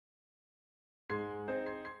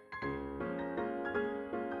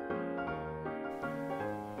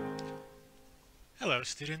Hello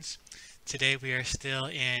students. Today we are still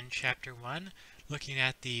in Chapter 1, looking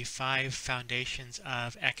at the 5 foundations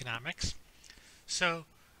of economics. So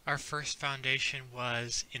our first foundation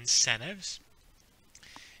was incentives,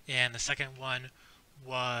 and the second one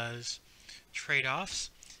was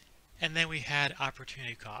trade-offs, and then we had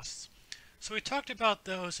opportunity costs. So we talked about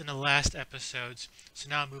those in the last episodes, so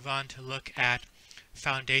now I'll move on to look at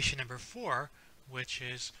foundation number 4, which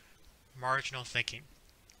is marginal thinking.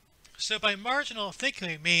 So by marginal thinking,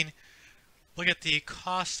 we mean look at the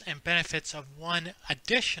costs and benefits of one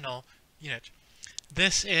additional unit.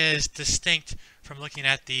 This is distinct from looking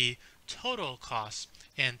at the total costs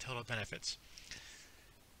and total benefits.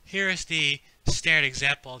 Here is the standard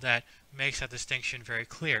example that makes that distinction very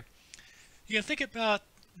clear. You can think about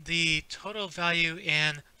the total value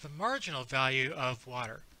and the marginal value of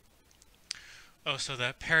water. So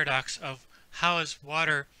the paradox of how is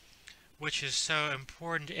water, which is so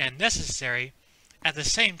important and necessary, at the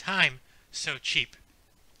same time so cheap.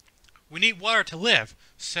 We need water to live,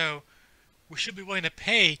 so we should be willing to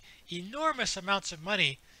pay enormous amounts of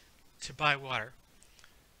money to buy water.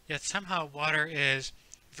 Yet somehow water is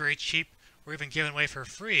very cheap or even given away for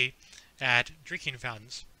free at drinking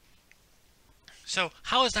fountains. So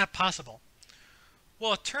how is that possible?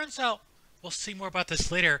 Well, it turns out, we'll see more about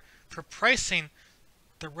this later, for pricing,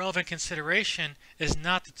 the relevant consideration is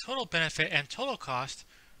not the total benefit and total cost,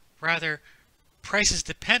 rather prices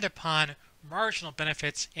depend upon marginal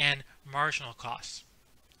benefits and marginal costs.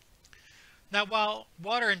 Now, while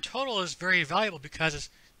water in total is very valuable because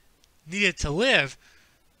it's needed to live,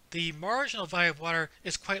 the marginal value of water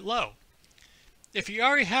is quite low. If you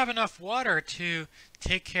already have enough water to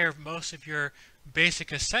take care of most of your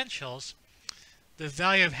basic essentials, the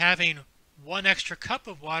value of having one extra cup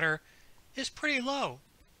of water is pretty low.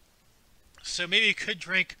 So maybe you could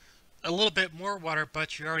drink a little bit more water,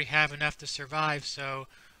 but you already have enough to survive, so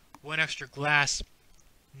one extra glass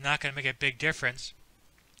not going to make a big difference.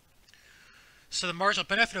 So the marginal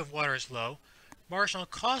benefit of water is low. Marginal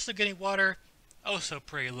cost of getting water, also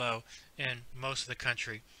pretty low in most of the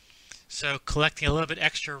country. So collecting a little bit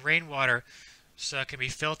extra rainwater so it can be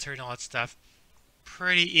filtered and all that stuff,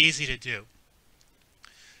 pretty easy to do.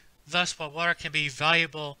 Thus, while water can be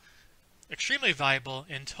valuable, extremely valuable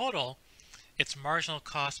in total, its marginal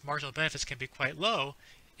cost, marginal benefits can be quite low,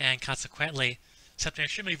 and consequently, something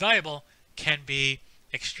extremely valuable can be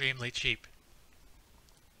extremely cheap.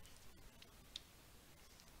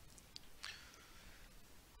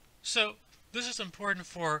 So this is important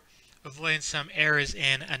for avoiding some errors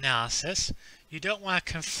in analysis. You don't want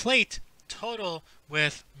to conflate total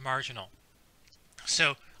with marginal.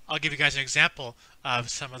 So I'll give you guys an example of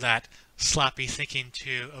some of that sloppy thinking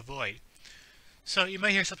to avoid. So you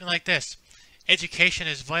might hear something like this: education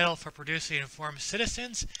is vital for producing informed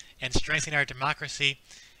citizens and strengthening our democracy.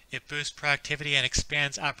 It boosts productivity and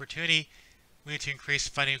expands opportunity. We need to increase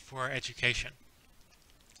funding for education.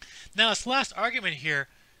 Now, this last argument here,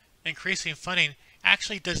 increasing funding,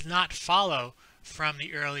 actually does not follow from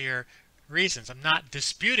the earlier reasons. I'm not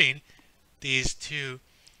disputing these two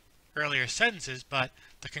earlier sentences, but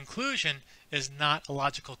the conclusion is not a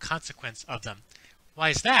logical consequence of them. Why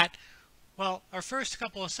is that? Well, our first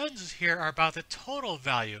couple of sentences here are about the total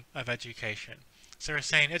value of education. So we're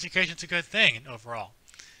saying education's a good thing overall.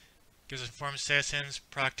 Gives us informed citizens,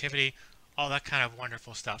 productivity, all that kind of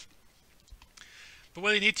wonderful stuff. But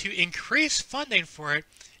whether you need to increase funding for it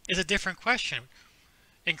is a different question.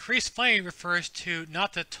 Increased funding refers to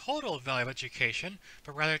not the total value of education,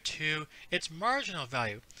 but rather to its marginal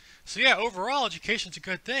value. So yeah, overall education's a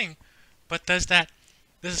good thing, but does that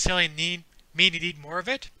necessarily mean you need more of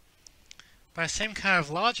it? By the same kind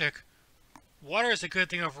of logic, water is a good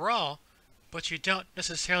thing overall, but you don't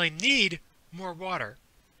necessarily need more water.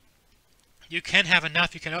 You can have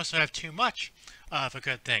enough, you can also have too much of a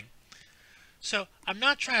good thing. So I'm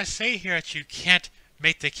not trying to say here that you can't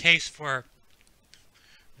make the case for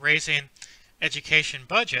raising education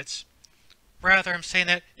budgets. Rather, I'm saying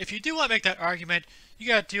that if you do want to make that argument, you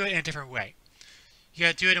got to do it in a different way. You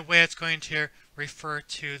got to do it in a way that's going to refer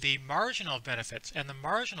to the marginal benefits and the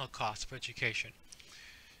marginal cost of education.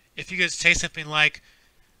 If you could say something like,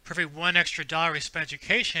 for every $1 extra we spend on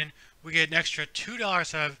education, we get an extra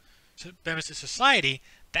 $2 of benefits to society,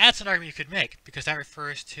 that's an argument you could make, because that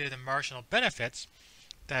refers to the marginal benefits,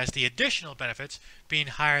 that is the additional benefits, being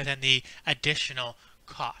higher than the additional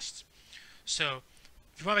costs. So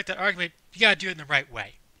if you want to make that argument, you got to do it in the right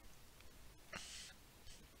way.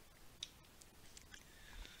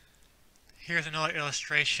 Here's another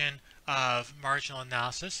illustration of marginal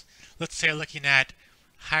analysis. Let's say looking at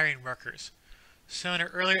hiring workers. So in an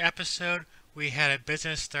earlier episode, we had a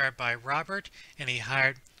business started by Robert, and he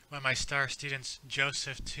hired one of my star students,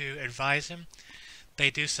 Joseph, to advise him. They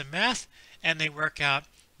do some math, and they work out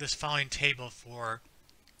this following table for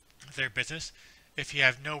their business. If you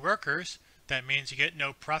have no workers, that means you get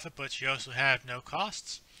no profit, but you also have no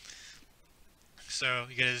costs. So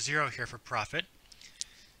you get a 0 here for profit.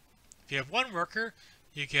 If you have one worker,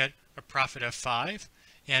 you get a profit of 5,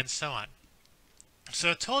 and so on.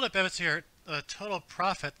 So total net benefits here, the total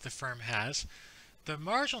profit the firm has. The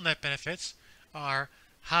marginal net benefits are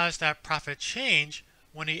how does that profit change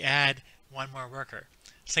when you add one more worker.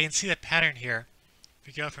 So you can see the pattern here. If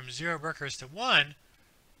you go from 0 workers to 1,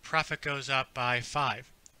 profit goes up by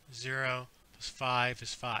 5. 0 plus 5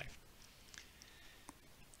 is 5.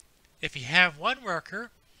 If you have one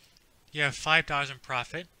worker, you have $5 in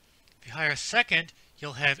profit. If you hire a second,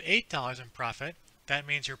 you'll have $8 in profit. That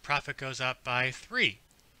means your profit goes up by 3.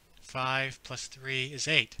 5 plus 3 is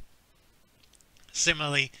 8.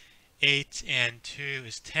 Similarly, 8 and 2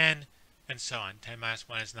 is 10, and so on. 10 minus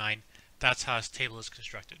 1 is 9. That's how this table is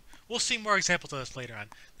constructed. We'll see more examples of this later on.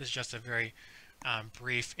 This is just a very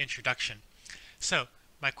brief introduction. So,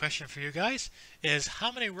 my question for you guys is,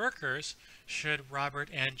 how many workers should Robert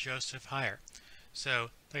and Joseph hire?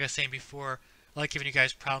 So, like I was saying before, I like giving you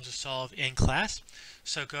guys problems to solve in class.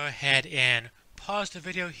 So go ahead and pause the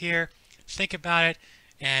video here, think about it,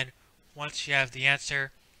 and once you have the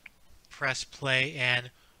answer, press play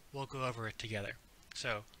and we'll go over it together.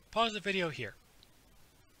 So pause the video here.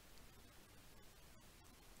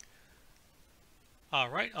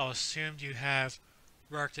 Alright, I'll assume you have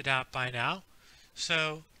worked it out by now.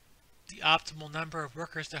 So the optimal number of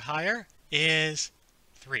workers to hire is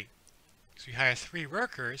 3. So you hire 3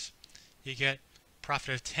 workers, you get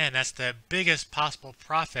profit of 10. That's the biggest possible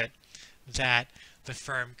profit that the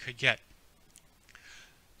firm could get.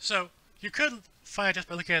 So you could find just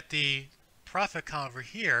by looking at the profit column over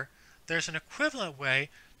here, there's an equivalent way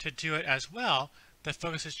to do it as well that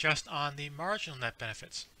focuses just on the marginal net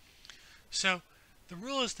benefits. So the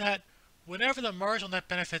rule is that whenever the marginal net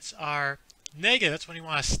benefits are negative, that's when you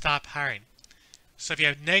want to stop hiring. So if you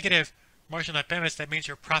have negative marginal net benefits, that means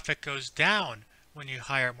your profit goes down when you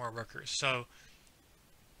hire more workers. So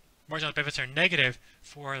marginal net benefits are negative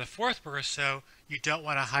for the 4th worker, so you don't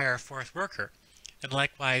want to hire a 4th worker. And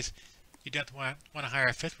likewise, you don't want to hire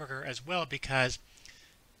a 5th worker as well, because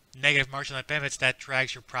negative marginal net benefits, that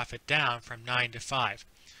drags your profit down from 9 to 5.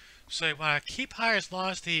 So you want to keep higher as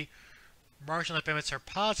long as the marginal net benefits are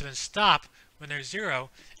positive, and stop when they're 0,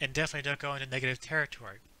 and definitely don't go into negative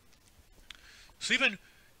territory. So even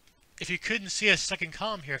if you couldn't see a second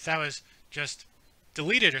column here, if that was just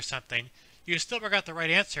deleted or something, you still work out the right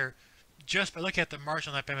answer just by looking at the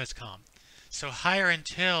marginal net benefits column. So hire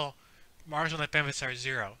until marginal net benefits are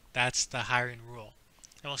 0. That's the hiring rule.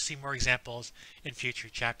 And we'll see more examples in future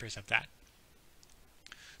chapters of that.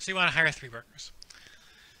 So you want to hire 3 workers.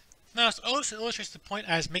 Now, this also illustrates the point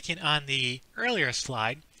I was making on the earlier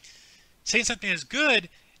slide. Saying something is good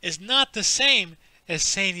is not the same as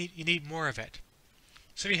saying you need more of it.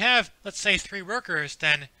 So if you have, let's say, 3 workers,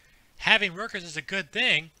 then having workers is a good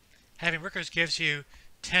thing. Having workers gives you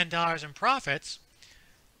 $10 in profits.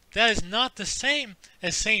 That is not the same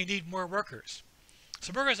as saying you need more workers.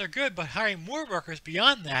 So workers are good, but hiring more workers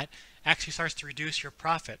beyond that actually starts to reduce your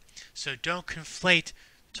profit. So don't conflate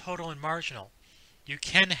total and marginal. You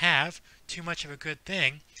can have too much of a good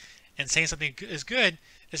thing, and saying something is good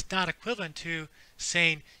is not equivalent to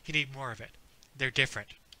saying you need more of it. They're different.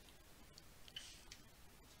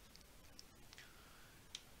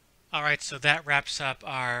 Alright, so that wraps up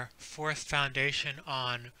our 4th foundation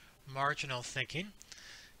on marginal thinking.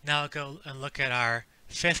 Now I'll go and look at our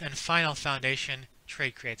 5th and final foundation,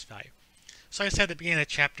 trade creates value. So I said at the beginning of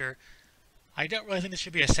the chapter, I don't really think this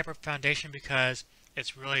should be a separate foundation because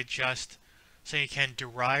it's really just so you can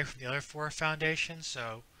derive from the other 4 foundations.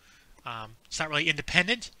 So it's not really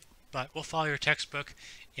independent, but we'll follow your textbook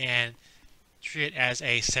and treat it as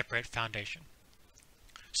a separate foundation.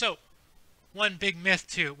 So one big myth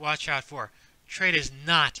to watch out for: trade is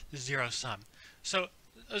not zero-sum. So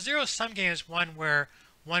a zero-sum game is one where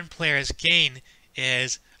one player's gain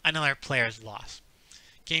is another player's loss.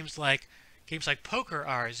 Games like poker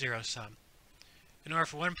are zero-sum. In order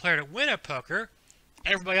for one player to win at poker,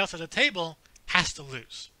 everybody else at the table has to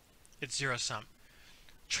lose. It's zero-sum.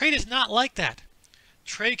 Trade is not like that.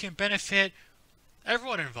 Trade can benefit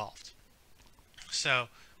everyone involved. So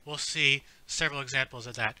we'll see several examples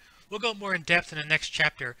of that. We'll go more in depth in the next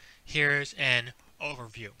chapter. Here's an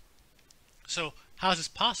overview. So how is this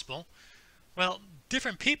possible? Well,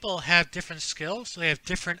 different people have different skills, so they have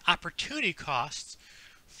different opportunity costs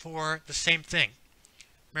for the same thing.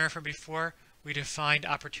 Remember from before, we defined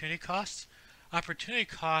opportunity costs. Opportunity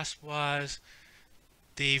cost was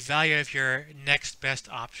the value of your next best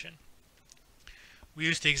option. We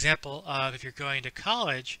used the example of if you're going to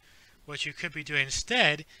college, what you could be doing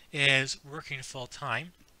instead is working full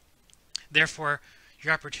time. Therefore,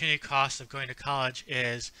 your opportunity cost of going to college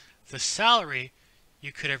is the salary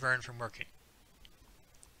you could have earned from working.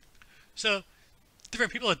 So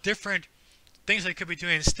different people have different things they could be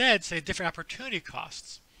doing instead, say different opportunity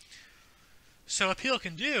costs. So what people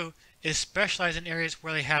can do is specialize in areas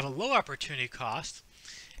where they have a low opportunity cost,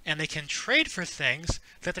 and they can trade for things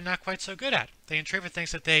that they're not quite so good at. They can trade for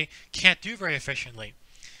things that they can't do very efficiently.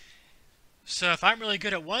 So if I'm really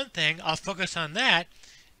good at one thing, I'll focus on that.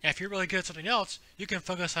 And if you're really good at something else, you can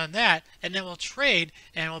focus on that, and then we'll trade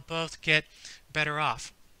and we'll both get better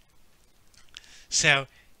off. So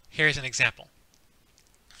here's an example.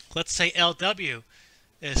 Let's say LW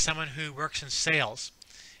is someone who works in sales,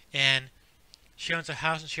 and she owns a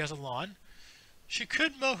house and she has a lawn. She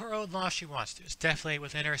could mow her own lawn if she wants to. It's definitely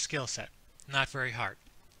within her skill set. Not very hard.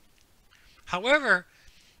 However,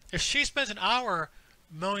 if she spends an hour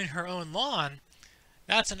mowing her own lawn,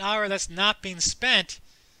 that's an hour that's not being spent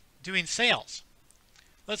doing sales.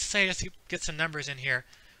 Let's say, just to get some numbers in here,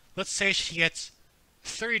 let's say she gets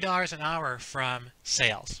 $30 an hour from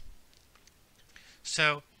sales.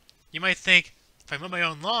 So you might think, if I mow my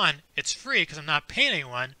own lawn, it's free because I'm not paying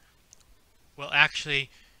anyone. Well, actually,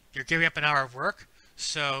 you're giving up an hour of work,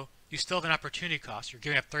 so you still have an opportunity cost. You're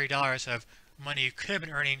giving up $30 of money you could have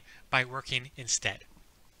been earning by working instead.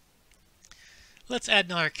 Let's add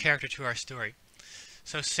another character to our story.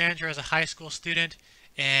 So Sandra is a high school student,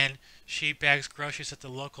 and she bags groceries at the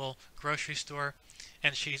local grocery store,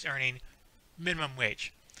 and she's earning minimum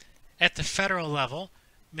wage. At the federal level,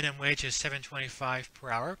 minimum wage is $7.25 per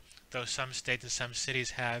hour, though some states and some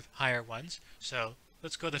cities have higher ones. So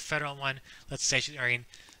let's go to the federal one. Let's say she's earning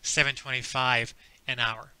 $7.25 an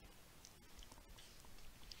hour.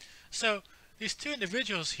 So these two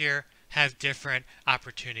individuals here have different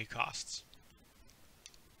opportunity costs.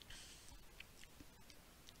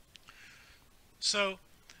 So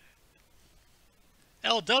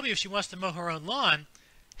LW, if she wants to mow her own lawn,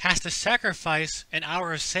 has to sacrifice an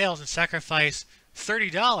hour of sales and sacrifice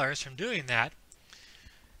 $30 from doing that.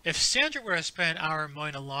 If Sandra were to spend an hour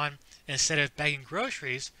mowing a lawn instead of bagging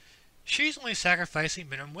groceries, she's only sacrificing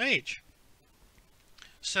minimum wage.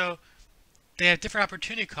 So they have different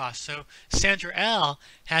opportunity costs. So Sandra L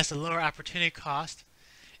has the lower opportunity cost,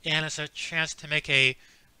 and it's a chance to make a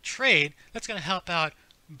trade that's going to help out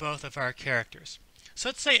both of our characters. So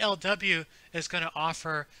let's say LW is going to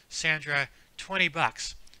offer Sandra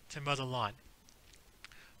 $20 to mow the lawn.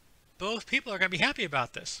 Both people are going to be happy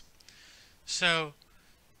about this. So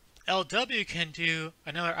LW can do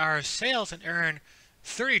another hour of sales and earn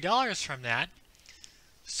 $30 from that.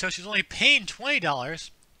 So she's only paying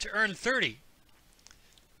 $20 to earn $30.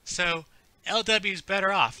 So LW is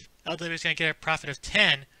better off. LW is going to get a profit of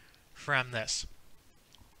 $10 from this.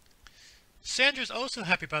 Sandra's also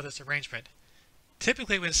happy about this arrangement.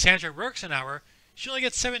 Typically when Sandra works an hour, she only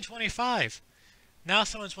gets $7.25. Now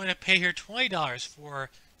someone's willing to pay her $20 for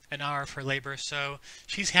an hour of her labor, so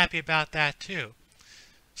she's happy about that too.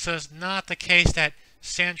 So it's not the case that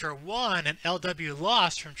Sandra won and LW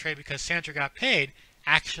lost from trade because Sandra got paid.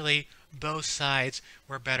 Actually, both sides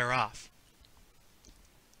were better off.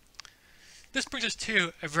 This brings us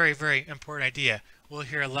to a very, very important idea. We'll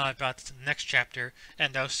hear a lot about this in the next chapter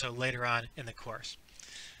and also later on in the course.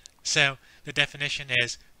 So the definition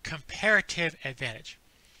is comparative advantage.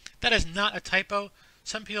 That is not a typo.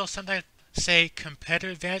 Some people sometimes say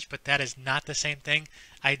competitive advantage, but that is not the same thing.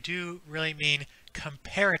 I do really mean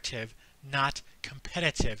comparative, not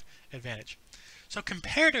competitive advantage. So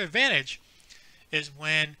comparative advantage is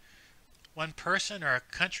when one person or a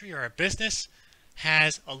country or a business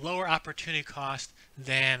has a lower opportunity cost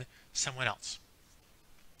than someone else.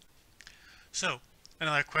 So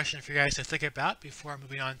another question for you guys to think about before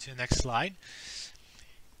moving on to the next slide.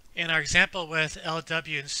 In our example with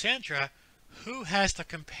LW and Sandra, who has the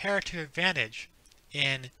comparative advantage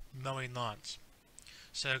in mowing lawns?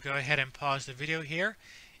 So go ahead and pause the video here,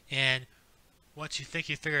 and once you think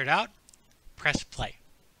you figured it out, press play.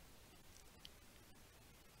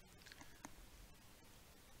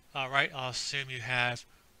 Alright, I'll assume you have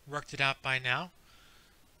worked it out by now.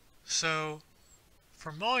 So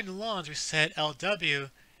for mowing the lawns, we said LW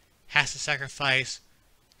has to sacrifice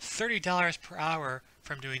 $30 per hour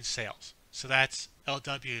from doing sales. So that's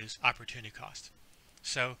LW's opportunity cost.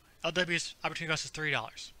 So LW's opportunity cost is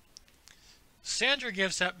 $30. Sandra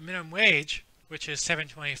gives up minimum wage, which is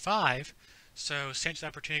 $7.25. So Sandra's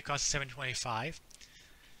opportunity cost is $7.25.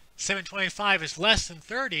 725 is less than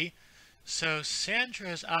 30, so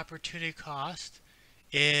Sandra's opportunity cost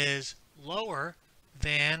is lower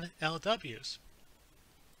than LW's.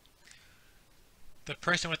 The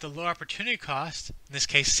person with the low opportunity cost, in this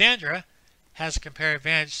case Sandra, has a comparative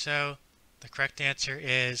advantage, so the correct answer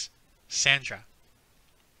is Sandra.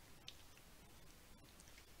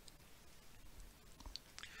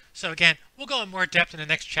 So again, we'll go in more depth in the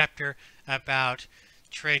next chapter about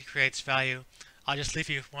trade creates value. I'll just leave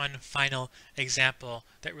you with one final example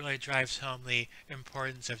that really drives home the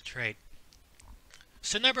importance of trade.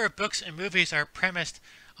 So a number of books and movies are premised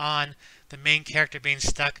on the main character being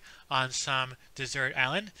stuck on some deserted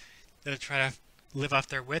island. They'll try to live off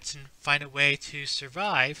their wits and find a way to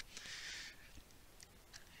survive.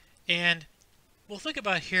 And we'll think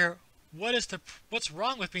about here, what's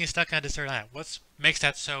wrong with being stuck on a deserted island? What makes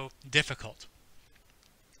that so difficult?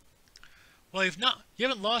 Well, you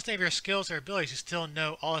haven't lost any of your skills or abilities. You still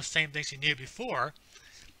know all the same things you knew before.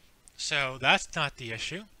 So that's not the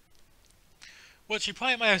issue. What you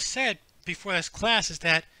probably might have said before this class is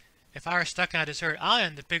that if I were stuck on a deserted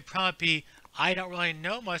island, the big problem would be I don't really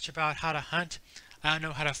know much about how to hunt. I don't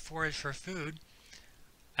know how to forage for food.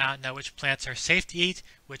 I don't know which plants are safe to eat,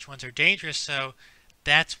 which ones are dangerous, so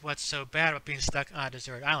that's what's so bad about being stuck on a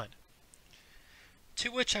deserted island.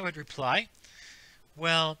 To which I would reply,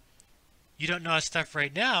 well, you don't know that stuff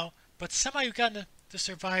right now, but somehow you've gotten to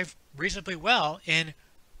survive reasonably well in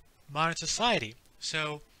modern society.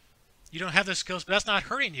 So you don't have those skills, but that's not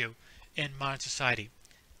hurting you in modern society.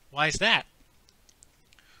 Why is that?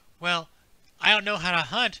 Well, I don't know how to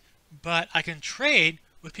hunt, but I can trade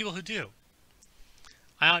with people who do.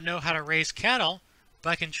 I don't know how to raise cattle, but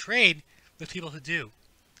I can trade with people who do.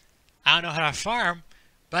 I don't know how to farm,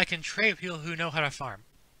 but I can trade with people who know how to farm.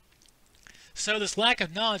 So this lack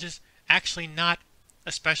of knowledge is actually not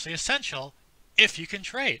especially essential if you can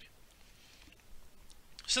trade.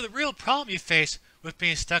 So the real problem you face with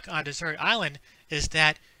being stuck on a deserted island is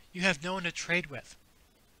that you have no one to trade with.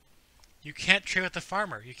 You can't trade with the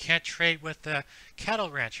farmer. You can't trade with the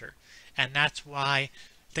cattle rancher. And that's why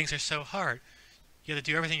things are so hard. You have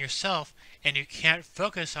to do everything yourself, and you can't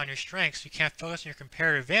focus on your strengths. You can't focus on your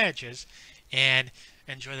comparative advantages and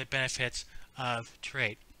enjoy the benefits of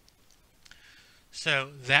trade. So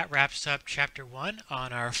that wraps up Chapter 1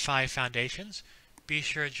 on our 5 foundations. Be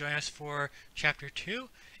sure to join us for Chapter 2,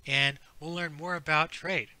 and we'll learn more about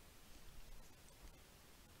trade.